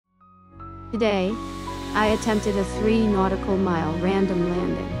Today, I attempted a 3 nautical mile random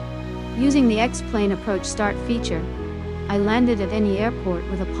landing. Using the X-plane approach start feature, I landed at any airport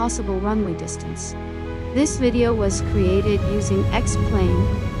with a possible runway distance. This video was created using X-plane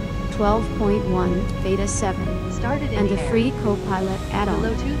 12.1 Beta7 Started in and the a air. free co-pilot add-on.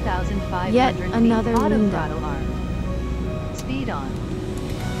 Below 2,500 Yet feet, another auto window. throttle armed. Speed on.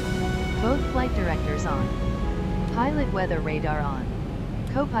 Both flight directors on. Pilot weather radar on.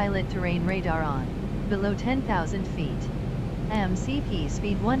 Co-pilot terrain radar on. Below 10,000 feet. MCP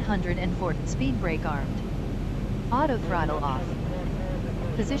speed 104. Speed brake armed. Auto throttle off.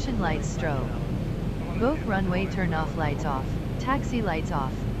 Position lights strobe. Both runway turn off lights off. Taxi lights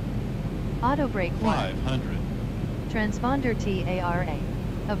off. Auto brake 1. 500. Transponder TARA.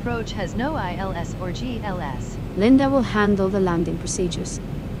 Approach has no ILS or GLS. Linda will handle the landing procedures.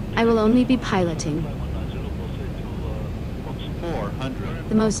 I will only be piloting. 400.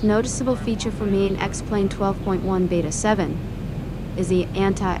 The most noticeable feature for me in X-plane 12.1 Beta7 is the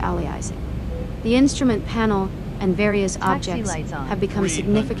anti-aliasing. The instrument panel and various objects lights on. have become 300.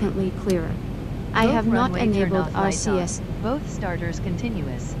 significantly clearer. I Both have not runway turn enabled off lights on. RCS. Both starters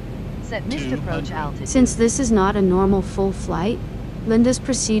continuous. Set missed approach 200. altitude. Since this is not a normal full flight, Linda's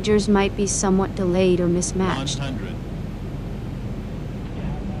procedures might be somewhat delayed or mismatched. 100.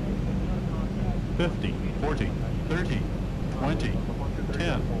 50, 40, 30, 20,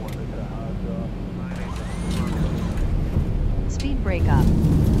 10. Speed brake up.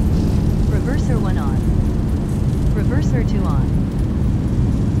 Reverser 1 on. Reverser 2 on.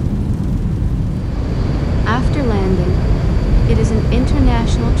 After landing, it is an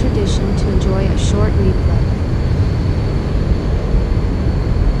international tradition to enjoy a short replay.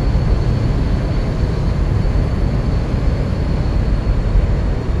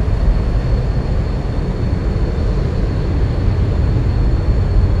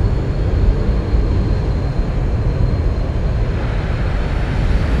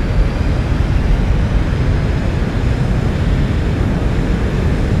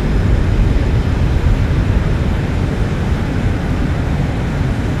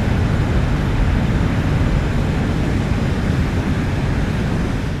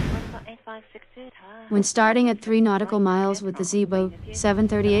 When starting at 3 nautical miles with the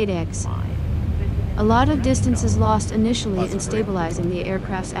Zibo738X, a lot of distance is lost initially in stabilizing the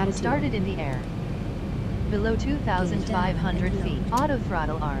aircraft's attitude. Started in the air. Below 2,500 feet. Auto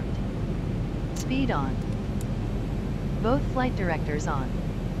throttle armed. Speed on. Both flight directors on.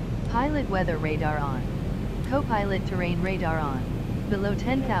 Pilot weather radar on. Co-pilot terrain radar on. Below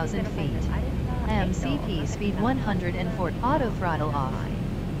 10,000 feet. MCP speed 104. Auto throttle off.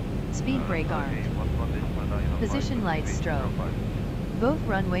 Speed brake armed. Position lights strobe. Both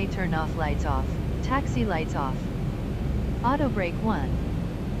runway turn off lights off. Taxi lights off. Auto brake 1.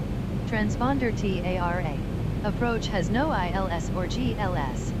 Transponder TARA. Approach has no ILS or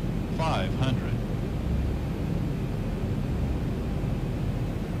GLS. 500.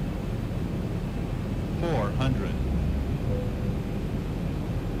 400.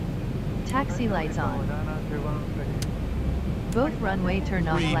 Taxi lights on. Both runway turn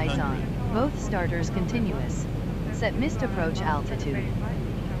off lights on. Both starters continuous. Set missed approach altitude.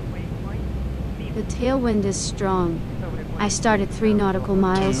 The tailwind is strong. I started 3 nautical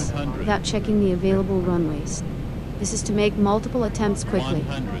miles 200. without checking the available runways. This is to make multiple attempts quickly.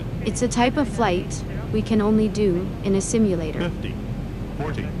 100. It's a type of flight we can only do in a simulator. 50,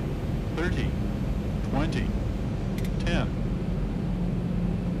 40, 30, 20, 10.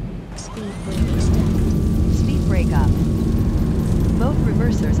 Speed brake up. Both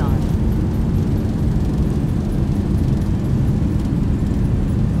reversers on.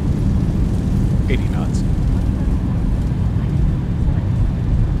 knots.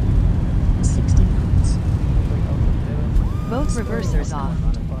 60 knots. Both reversers off.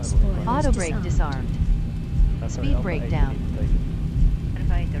 Auto brake disarmed. Speed brake down.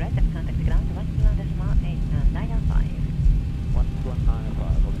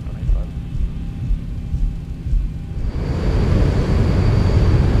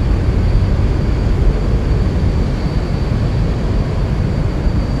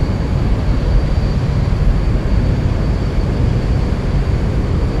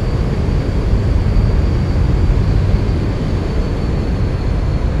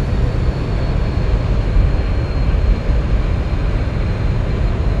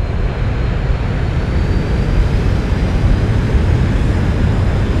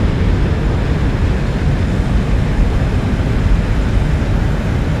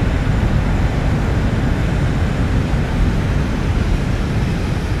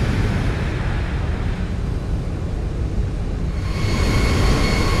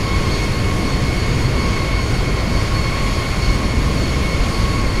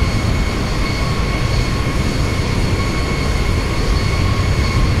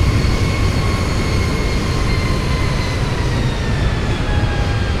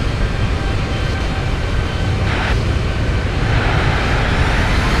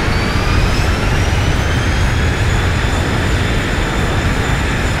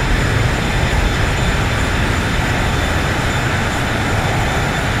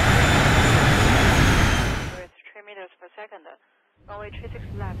 runway 36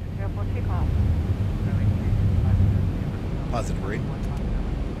 left, airport takeoff. Positive rate.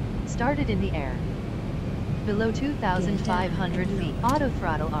 Started in the air. Below 2,500 feet. Auto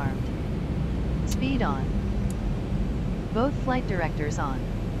throttle armed. Speed on. Both flight directors on.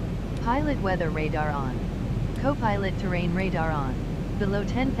 Pilot weather radar on. Co-pilot terrain radar on. Below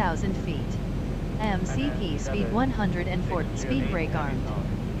 10,000 feet. MCP speed 104. Speed brake armed.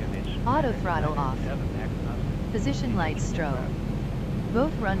 Auto throttle off. Position lights strobe.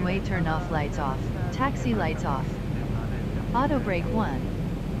 Both runway turn off lights off. Taxi lights off. Auto brake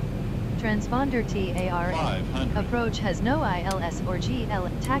 1. Transponder TARA. 500. Approach has no ILS or GL.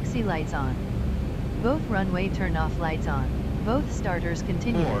 Taxi lights on. Both runway turn off lights on. Both starters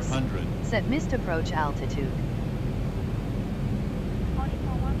continuous. 400. Set missed approach altitude.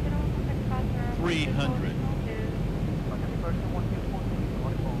 300.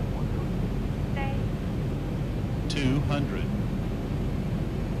 200.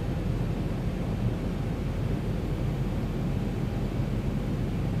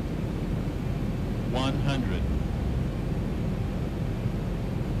 100.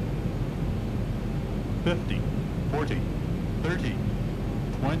 50, 40, 30,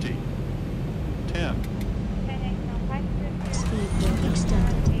 20, 10.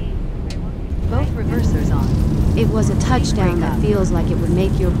 Both reversers on. It was a touchdown that feels like it would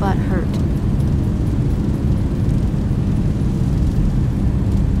make your butt hurt.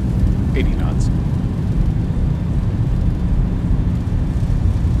 knots.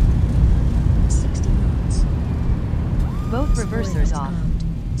 Both reversers off.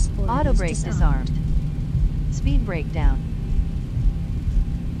 Auto brake disarmed. Speed brake down.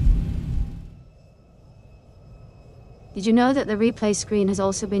 Did you know that the replay screen has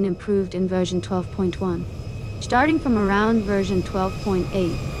also been improved in version 12.1? Starting from around version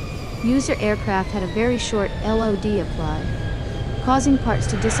 12.8, user aircraft had a very short LOD applied, causing parts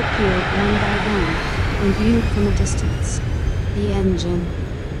to disappear one by one when viewed from a distance. The engine,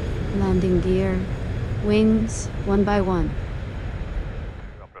 landing gear, wings, one by one.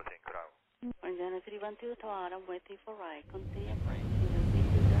 Indiana 312 to I'm waiting for right. Continue.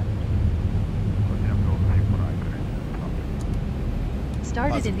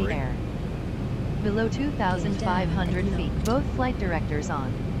 Started in the air. Below 2,500 feet. Both flight directors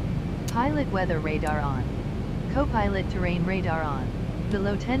on. Pilot weather radar on. Co-pilot terrain radar on.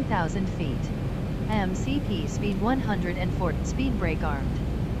 Below 10,000 feet. MCP speed 104. Speed brake armed.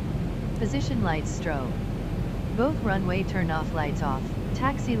 Position lights strobe. Both runway turn off lights off.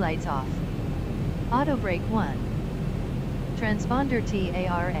 Taxi lights off. Auto brake 1. Transponder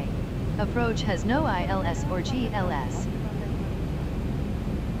TARA. Approach has no ILS or GLS.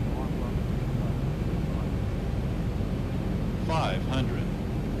 500.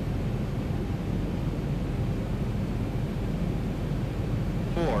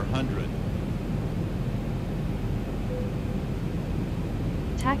 400.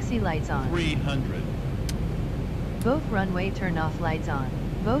 Taxi lights on. 300. Both runway turn off lights on.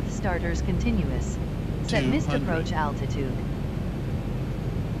 Both starters continuous. Set missed 200. approach altitude.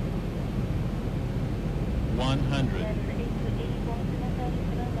 100.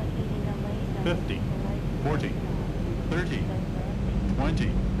 50. 40. 30.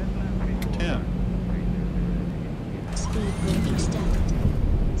 20. 10. Speed brake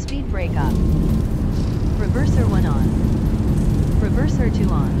extended. Speed brake up. Reverser 1 on. Reverser 2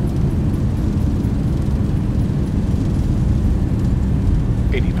 on.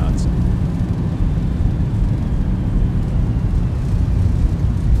 80 knots.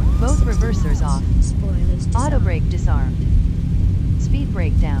 Both reversers off. Spoilers disarmed. Auto brake disarmed. Speed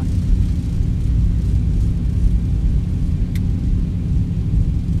brake down.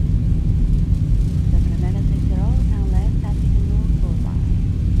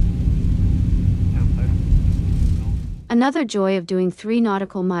 Another joy of doing 3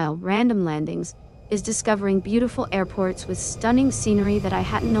 nautical mile random landings is discovering beautiful airports with stunning scenery that I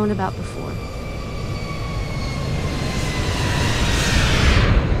hadn't known about before.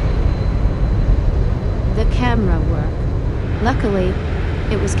 The camera work. Luckily,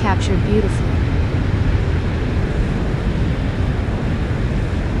 it was captured beautifully.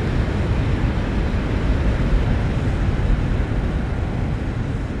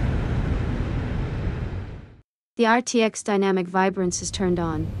 The RTX dynamic vibrance is turned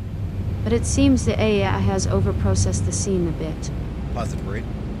on, but it seems the AI has overprocessed the scene a bit. Positive rate.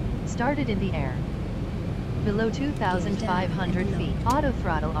 Started in the air. Below 2,500 feet. Auto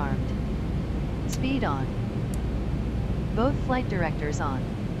throttle armed. Speed on. Both flight directors on.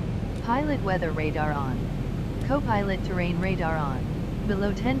 Pilot weather radar on. Co-pilot terrain radar on.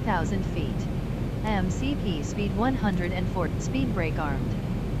 Below 10,000 feet. MCP speed 104, speed brake armed.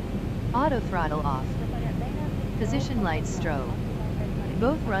 Auto throttle off. Position lights strobe.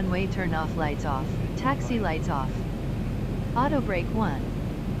 Both runway turn off lights off, taxi lights off. Auto brake 1.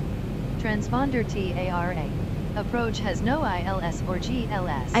 Transponder TARA. Approach has no ILS or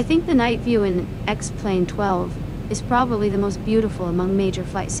GLS. I think the night view in X-Plane 12 is probably the most beautiful among major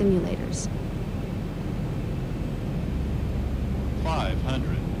flight simulators.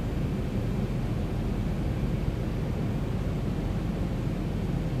 500.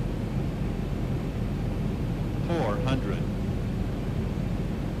 400.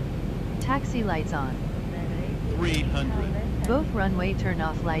 Taxi lights on. 300. Both runway turn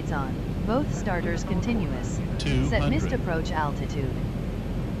off lights on. Both starters continuous. 200. Set missed approach altitude.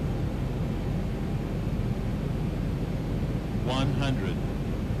 100.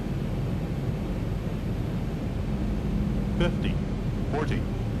 50. 40.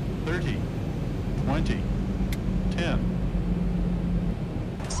 30. 20. 10.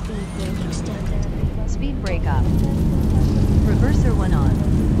 Speed brake extended. Speed brake up. Reverser 1 on.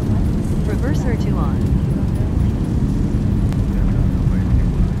 Reverser 2 on.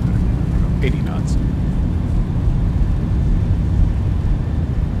 80 knots.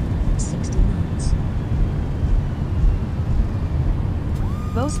 60 knots.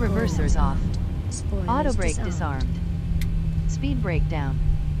 Both reversers off. Spoilers Auto brake disarmed. Speed brake down.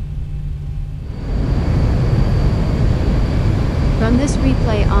 From this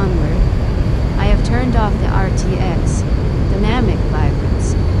replay onward, I have turned off the RTX, dynamic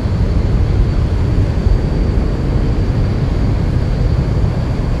vibrance.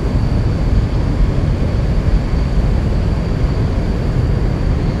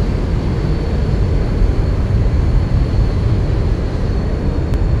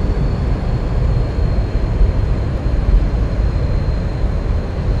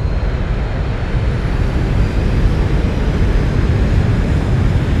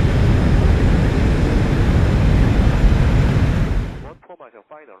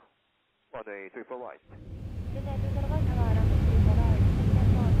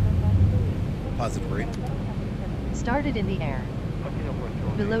 Positive rate. Started in the air.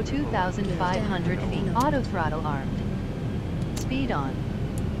 Below 2,500 feet. Auto throttle armed. Speed on.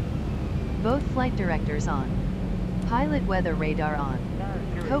 Both flight directors on. Pilot weather radar on.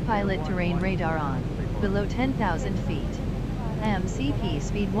 Co-pilot terrain radar on. Below 10,000 feet. MCP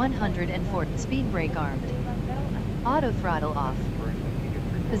speed 104. Speed brake armed. Auto throttle off.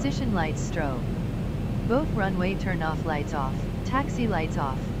 Position lights strobe. Both runway turn off lights off. Taxi lights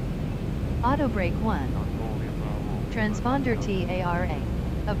off. Auto brake 1. Transponder TARA.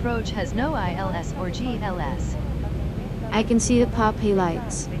 Approach has no ILS or GLS. I can see the Poppy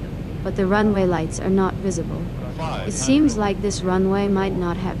lights, but the runway lights are not visible. 500. It seems like this runway might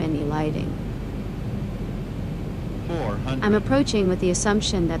not have any lighting. 400. I'm approaching with the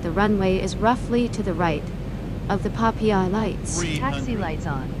assumption that the runway is roughly to the right of the Poppy lights. 300. Taxi lights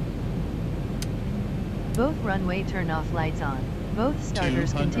on. Both runway turn off lights on. Both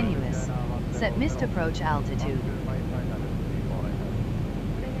starters 200. continuous. Set missed approach altitude.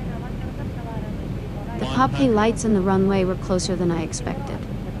 The Poppy lights on the runway were closer than I expected.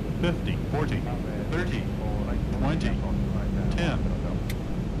 50. 40. 30. 20. 10.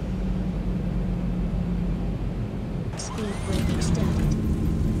 Speed brake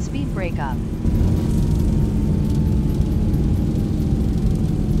extended. Speed brake up.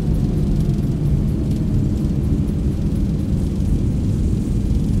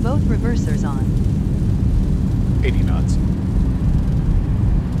 Both reversers on. 80 knots.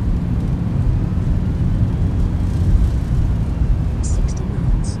 60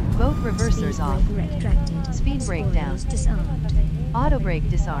 knots. Both reversers Speed off. brake retracted. Speed brake down. Spoilers disarmed. Auto brake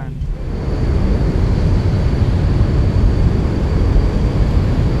disarmed.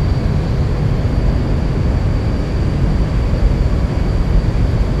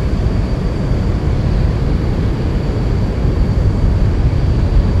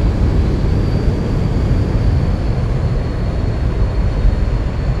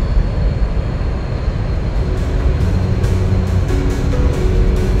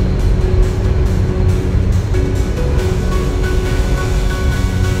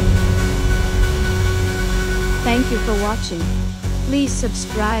 Thank you for watching. Please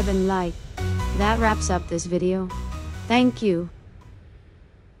subscribe and like. That wraps up this video. Thank you.